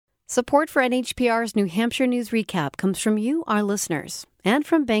Support for NHPR's New Hampshire News Recap comes from you, our listeners, and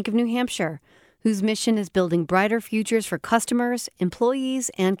from Bank of New Hampshire, whose mission is building brighter futures for customers, employees,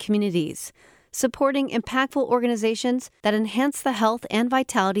 and communities, supporting impactful organizations that enhance the health and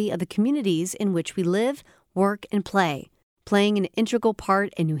vitality of the communities in which we live, work, and play, playing an integral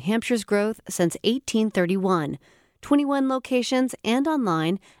part in New Hampshire's growth since 1831, 21 locations and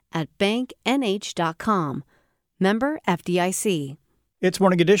online at banknh.com. Member FDIC. It's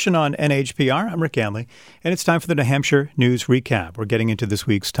Morning Edition on NHPR. I'm Rick Gamley, and it's time for the New Hampshire News Recap. We're getting into this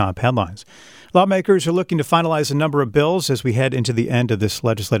week's top headlines. Lawmakers are looking to finalize a number of bills as we head into the end of this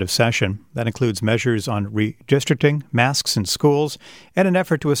legislative session. That includes measures on redistricting, masks in schools, and an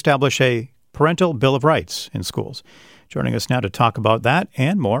effort to establish a parental Bill of Rights in schools. Joining us now to talk about that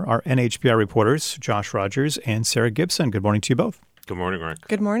and more are NHPR reporters Josh Rogers and Sarah Gibson. Good morning to you both. Good morning, Rick.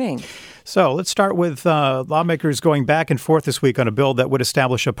 Good morning. So let's start with lawmakers going back and forth this week on a bill that would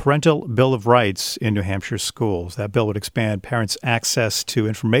establish a parental Bill of Rights in New Hampshire schools. That bill would expand parents' access to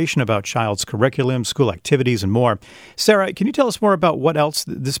information about child's curriculum, school activities, and more. Sarah, can you tell us more about what else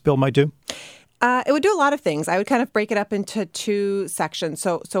this bill might do? It would do a lot of things. I would kind of break it up into two sections.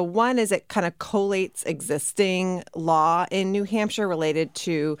 So one is it kind of collates existing law in New Hampshire related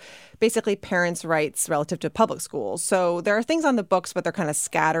to basically parents' rights relative to public schools. So there are things on the books, but they're kind of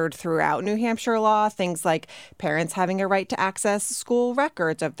scattered throughout New Hampshire law. Things like parents having a right to access school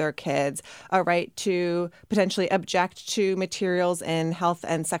records of their kids, a right to potentially object to materials in health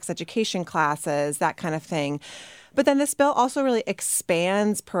and sex education classes, that kind of thing. But then this bill also really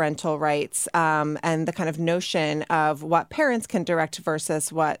expands parental rights and the kind of notion of what parents can direct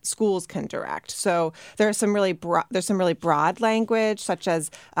versus what schools can direct. So there's some really broad language, such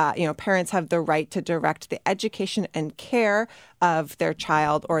as parents have the right to direct the education and care of their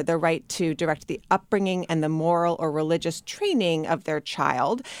child, or the right to direct the upbringing and the moral or religious training of their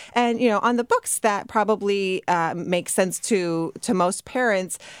child. And, on the books, that probably makes sense to most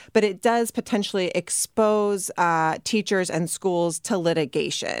parents, but it does potentially expose teachers and schools to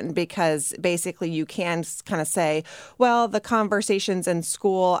litigation, because basically you can kind of say, well, the conversations in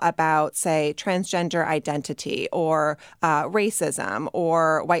school about, say, transgender identity or racism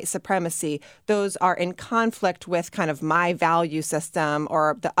or white supremacy, those are in conflict with kind of my value system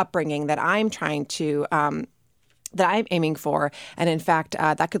or the upbringing that I'm trying to that I'm aiming for. And in fact,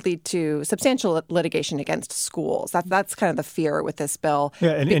 that could lead to substantial litigation against schools. That's kind of the fear with this bill.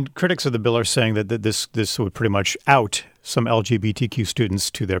 Yeah, and critics of the bill are saying that this would pretty much out some LGBTQ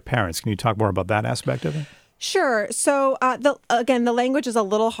students to their parents. Can you talk more about that aspect of it? Sure. So, the language is a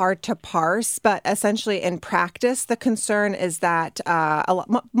little hard to parse, but essentially in practice, the concern is that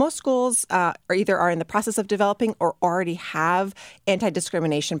most schools are in the process of developing or already have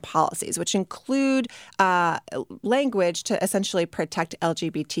anti-discrimination policies, which include language to essentially protect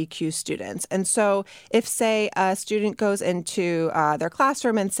LGBTQ students. And so if, say, a student goes into their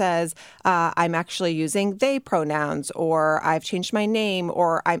classroom and says, I'm actually using they pronouns, or I've changed my name,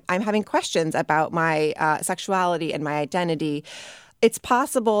 or I'm having questions about my sexuality and my identity, it's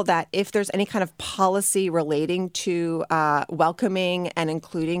possible that if there's any kind of policy relating to welcoming and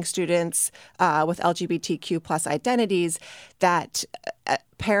including students with LGBTQ plus identities, that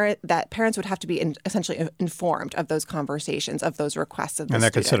parents would have to be essentially informed of those conversations, of those requests of the And that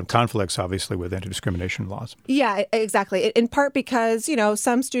student. could set up conflicts, obviously, with anti-discrimination laws. Yeah, exactly. In part because,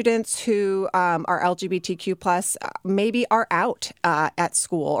 some students who are LGBTQ plus maybe are out at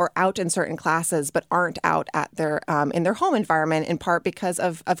school or out in certain classes, but aren't out at their in their home environment, in part because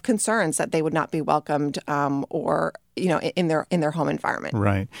of concerns that they would not be welcomed or in their home environment.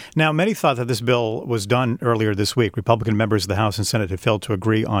 Right. Now, many thought that this bill was done earlier this week. Republican members of the House and Senate had failed to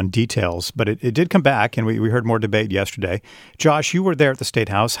agree on details, but it did come back, and we heard more debate yesterday. Josh, you were there at the State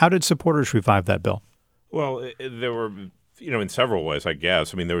House. How did supporters revive that bill? Well, there were, in several ways, I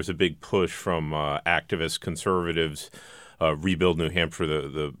guess. I mean, there was a big push from activists, conservatives, Rebuild New Hampshire,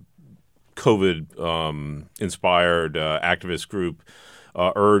 the COVID-inspired activist group,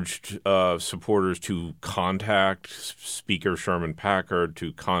 urged supporters to contact Speaker Sherman Packard,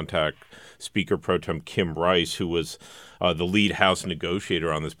 to contact Speaker Pro Tem Kim Rice, who was the lead House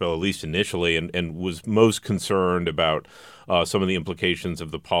negotiator on this bill, at least initially, and was most concerned about some of the implications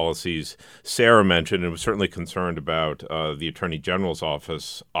of the policies Sarah mentioned, and was certainly concerned about the Attorney General's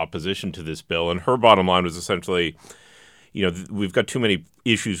office opposition to this bill. And her bottom line was essentially, we've got too many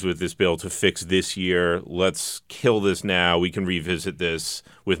issues with this bill to fix this year. Let's kill this now. We can revisit this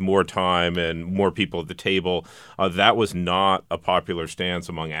with more time and more people at the table. That was not a popular stance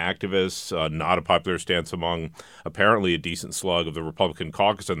among activists, not a popular stance among apparently a decent slug of the Republican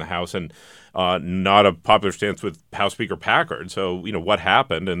caucus in the House, and not a popular stance with House Speaker Packard. So, what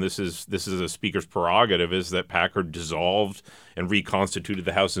happened, and this is a speaker's prerogative, is that Packard dissolved and reconstituted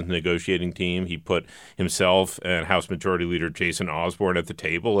the House's negotiating team. He put himself and House Majority Leader Jason Osborne at the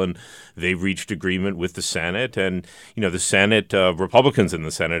table, and they reached agreement with the Senate. And, the Senate, Republicans in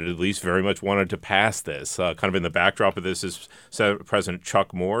the Senate at least, very much wanted to pass this. Kind of in the backdrop of this is Senate President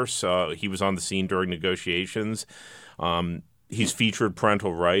Chuck Morse. He was on the scene during negotiations. He's featured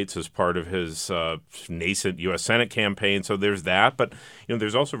parental rights as part of his nascent U.S. Senate campaign. So there's that. But,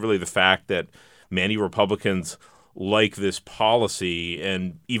 there's also really the fact that many Republicans like this policy,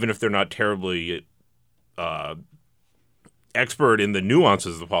 and even if they're not terribly expert in the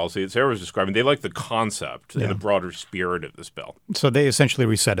nuances of the policy that Sarah was describing, they like the concept and the broader spirit of this bill. So they essentially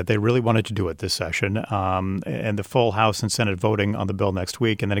reset it. They really wanted to do it this session, and the full House and Senate voting on the bill next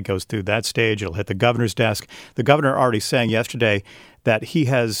week, and then it goes through that stage. It'll hit the governor's desk. The governor already saying yesterday that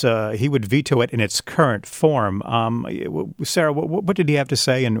he would veto it in its current form. Sarah, what did he have to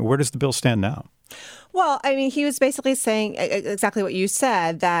say, and where does the bill stand now? Well, I mean, he was basically saying exactly what you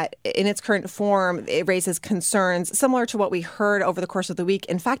said, that in its current form, it raises concerns similar to what we heard over the course of the week.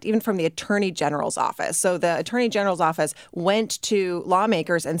 In fact, even from the Attorney General's office. So the Attorney General's office went to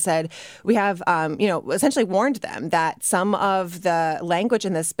lawmakers and said, we have, essentially warned them that some of the language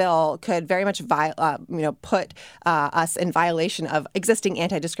in this bill could very much, put us in violation of existing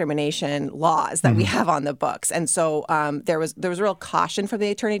anti-discrimination laws that we have on the books. And so there was real caution from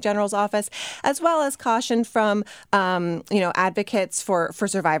the Attorney General's office, as well as caution from, advocates for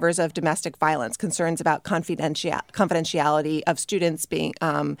survivors of domestic violence, concerns about confidentiality of students being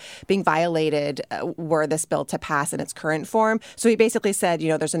violated were this bill to pass in its current form. So he basically said,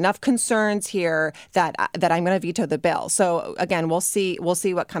 there's enough concerns here that I'm going to veto the bill. So again, we'll see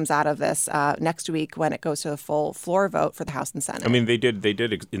what comes out of this next week when it goes to a full floor vote for the House and Senate. I mean, they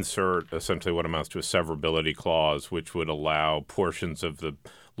did insert essentially what amounts to a severability clause, which would allow portions of the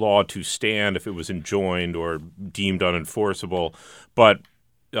law to stand if it was enjoined or deemed unenforceable. But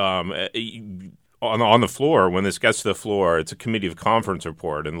on the floor, when this gets to the floor, it's a committee of conference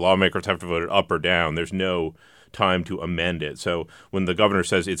report, and lawmakers have to vote it up or down. There's no time to amend it. So when the governor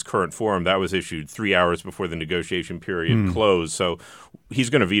says its current form, that was issued 3 hours before the negotiation period closed. So he's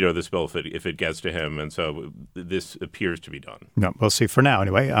going to veto this bill if it gets to him. And so this appears to be done. No, we'll see for now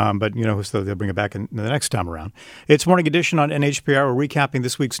anyway. But, so they'll bring it back in the next time around. It's Morning Edition on NHPR. We're recapping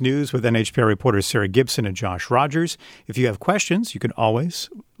this week's news with NHPR reporters Sarah Gibson and Josh Rogers. If you have questions, you can always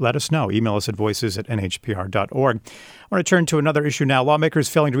let us know. Email us at voices@nhpr.org. I want to turn to another issue now. Lawmakers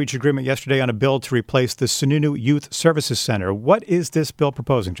failing to reach agreement yesterday on a bill to replace the Sununu Youth Services Center. What is this bill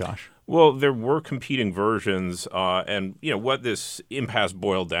proposing, Josh? Well, there were competing versions, and what this impasse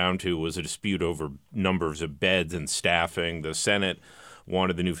boiled down to was a dispute over numbers of beds and staffing. The Senate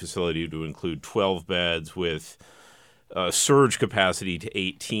wanted the new facility to include 12 beds with surge capacity to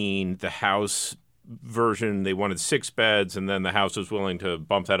 18. The House version, they wanted 6 beds, and then the House was willing to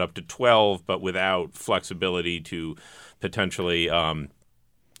bump that up to 12, but without flexibility to potentially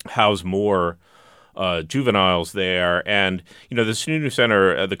house more juveniles there. And, the Sununu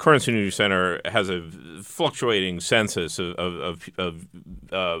Center, the current Sununu Center has a fluctuating census of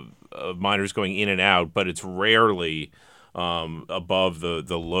minors going in and out, but it's rarely above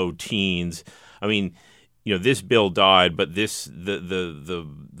the low teens. I mean, this bill died, but the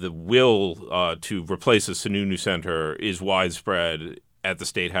will to replace the Sununu Center is widespread at the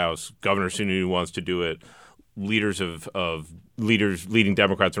State House. Governor Sununu wants to do it. Leading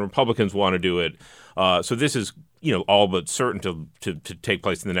Democrats and Republicans want to do it. So this is, all but certain to take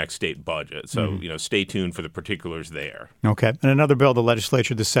place in the next state budget. So, stay tuned for the particulars there. Okay. And another bill, the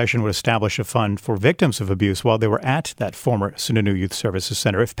legislature this session would establish a fund for victims of abuse while they were at that former Sununu Youth Services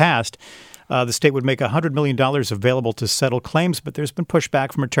Center. If passed, the state would make $100 million available to settle claims, but there's been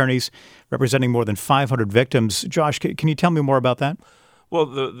pushback from attorneys representing more than 500 victims. Josh, can you tell me more about that? Well,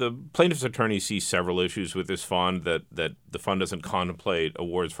 the plaintiff's attorneys see several issues with this fund, that the fund doesn't contemplate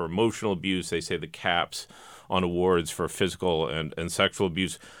awards for emotional abuse. They say the caps on awards for physical and sexual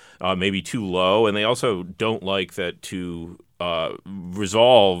abuse may be too low. And they also don't like that to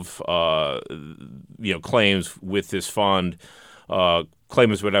resolve claims with this fund.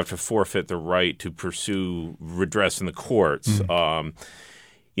 Claimants would have to forfeit the right to pursue redress in the courts.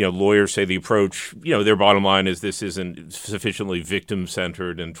 Lawyers say the approach, their bottom line is this isn't sufficiently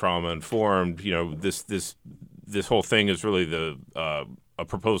victim-centered and trauma-informed. This whole thing is really a a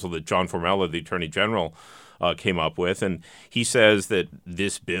proposal that John Formella, the Attorney General, came up with. And he says that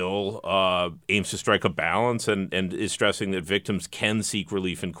this bill aims to strike a balance and is stressing that victims can seek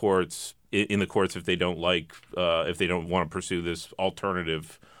relief in the courts if they don't want to pursue this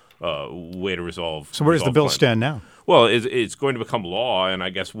alternative way to resolve. So where does the bill claims. stand now? Well, it's going to become law, and I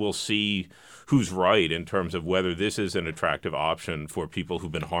guess we'll see who's right in terms of whether this is an attractive option for people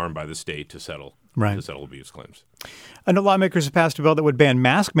who've been harmed by the state to settle abuse claims. I know lawmakers have passed a bill that would ban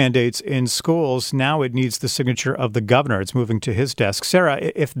mask mandates in schools. Now it needs the signature of the governor. It's moving to his desk. Sarah,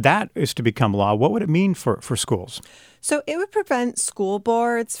 if that is to become law, what would it mean for schools? So it would prevent school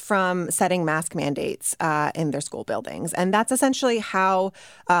boards from setting mask mandates in their school buildings. And that's essentially how,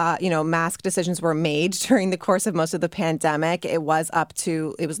 mask decisions were made during the course of most of the pandemic. It was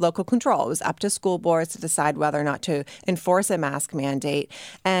local control. It was up to school boards to decide whether or not to enforce a mask mandate.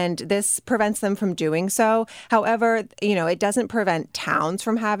 And this prevents them from doing so. However, it doesn't prevent towns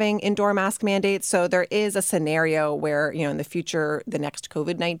from having indoor mask mandates. So there is a scenario where, in the future, the next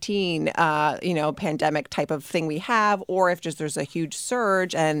COVID-19, pandemic type of thing we have, or if there's a huge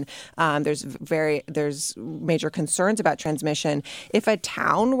surge and there's major concerns about transmission. If a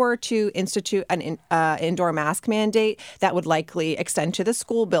town were to institute an indoor mask mandate, that would likely extend to the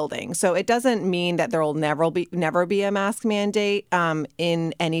school building. So it doesn't mean that there will never be a mask mandate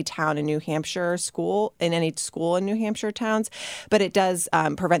in any town in New Hampshire in any school in New Hampshire towns, but it does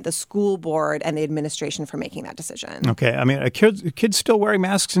prevent the school board and the administration from making that decision. Okay. I mean, are kids still wearing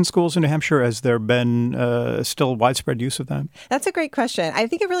masks in schools in New Hampshire? Has there been still widespread use of that? That's a great question. I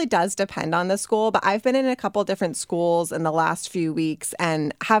think it really does depend on the school, but I've been in a couple different schools in the last few weeks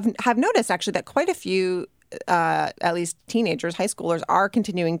and have noticed actually that quite a few at least teenagers, high schoolers, are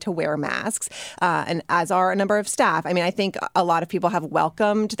continuing to wear masks, and as are a number of staff. I mean, I think a lot of people have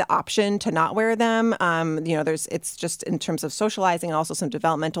welcomed the option to not wear them. It's just in terms of socializing and also some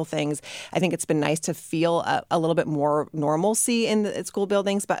developmental things. I think it's been nice to feel a little bit more normalcy in the school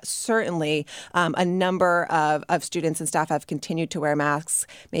buildings, but certainly a number of students and staff have continued to wear masks,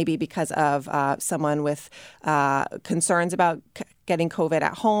 maybe because of someone with concerns about getting COVID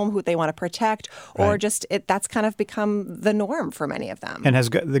at home, who they want to protect, or just that's kind of become the norm for many of them. And has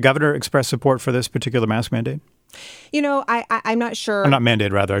the governor expressed support for this particular mask mandate? I'm not sure. Or not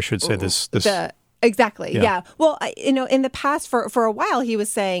mandate, rather, I should say this. Exactly. Yeah. Well, in the past, for a while, he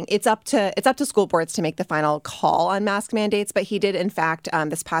was saying it's up to school boards to make the final call on mask mandates. But he did, in fact,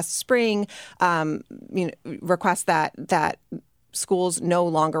 this past spring, request that schools no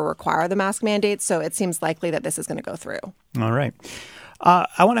longer require the mask mandates. So it seems likely that this is going to go through. All right.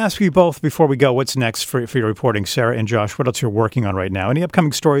 I want to ask you both before we go, what's next for your reporting, Sarah and Josh? What else you're working on right now? Any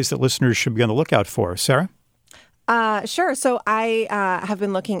upcoming stories that listeners should be on the lookout for? Sarah? Sure. So I have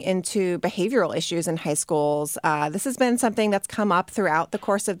been looking into behavioral issues in high schools. This has been something that's come up throughout the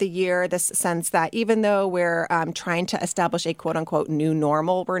course of the year, this sense that even though we're trying to establish a quote unquote new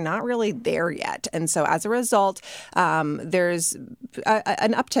normal, we're not really there yet. And so as a result, there's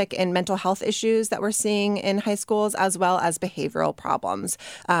an uptick in mental health issues that we're seeing in high schools, as well as behavioral problems,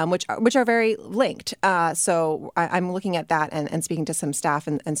 which are very linked. So I'm looking at that and speaking to some staff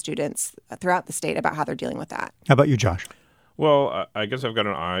and students throughout the state about how they're dealing with that. How about you, Josh? Well, I guess I've got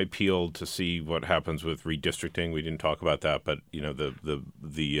an eye peeled to see what happens with redistricting. We didn't talk about that, but if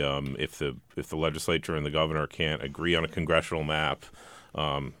the legislature and the governor can't agree on a congressional map,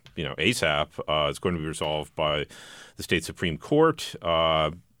 ASAP, it's going to be resolved by the state Supreme Court.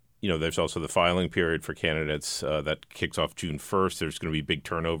 There's also the filing period for candidates that kicks off June 1st. There's going to be big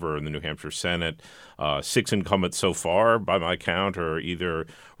turnover in the New Hampshire Senate. 6 incumbents so far, by my count, are either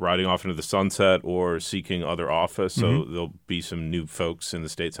riding off into the sunset or seeking other office. So there'll be some new folks in the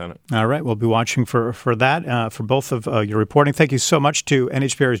state Senate. All right. We'll be watching for that, for both of your reporting. Thank you so much to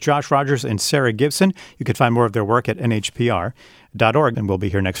NHPR's Josh Rogers and Sarah Gibson. You can find more of their work at nhpr.org, and we'll be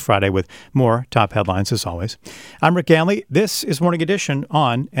here next Friday with more top headlines as always. I'm Rick Ganley. This is Morning Edition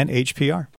on NHPR.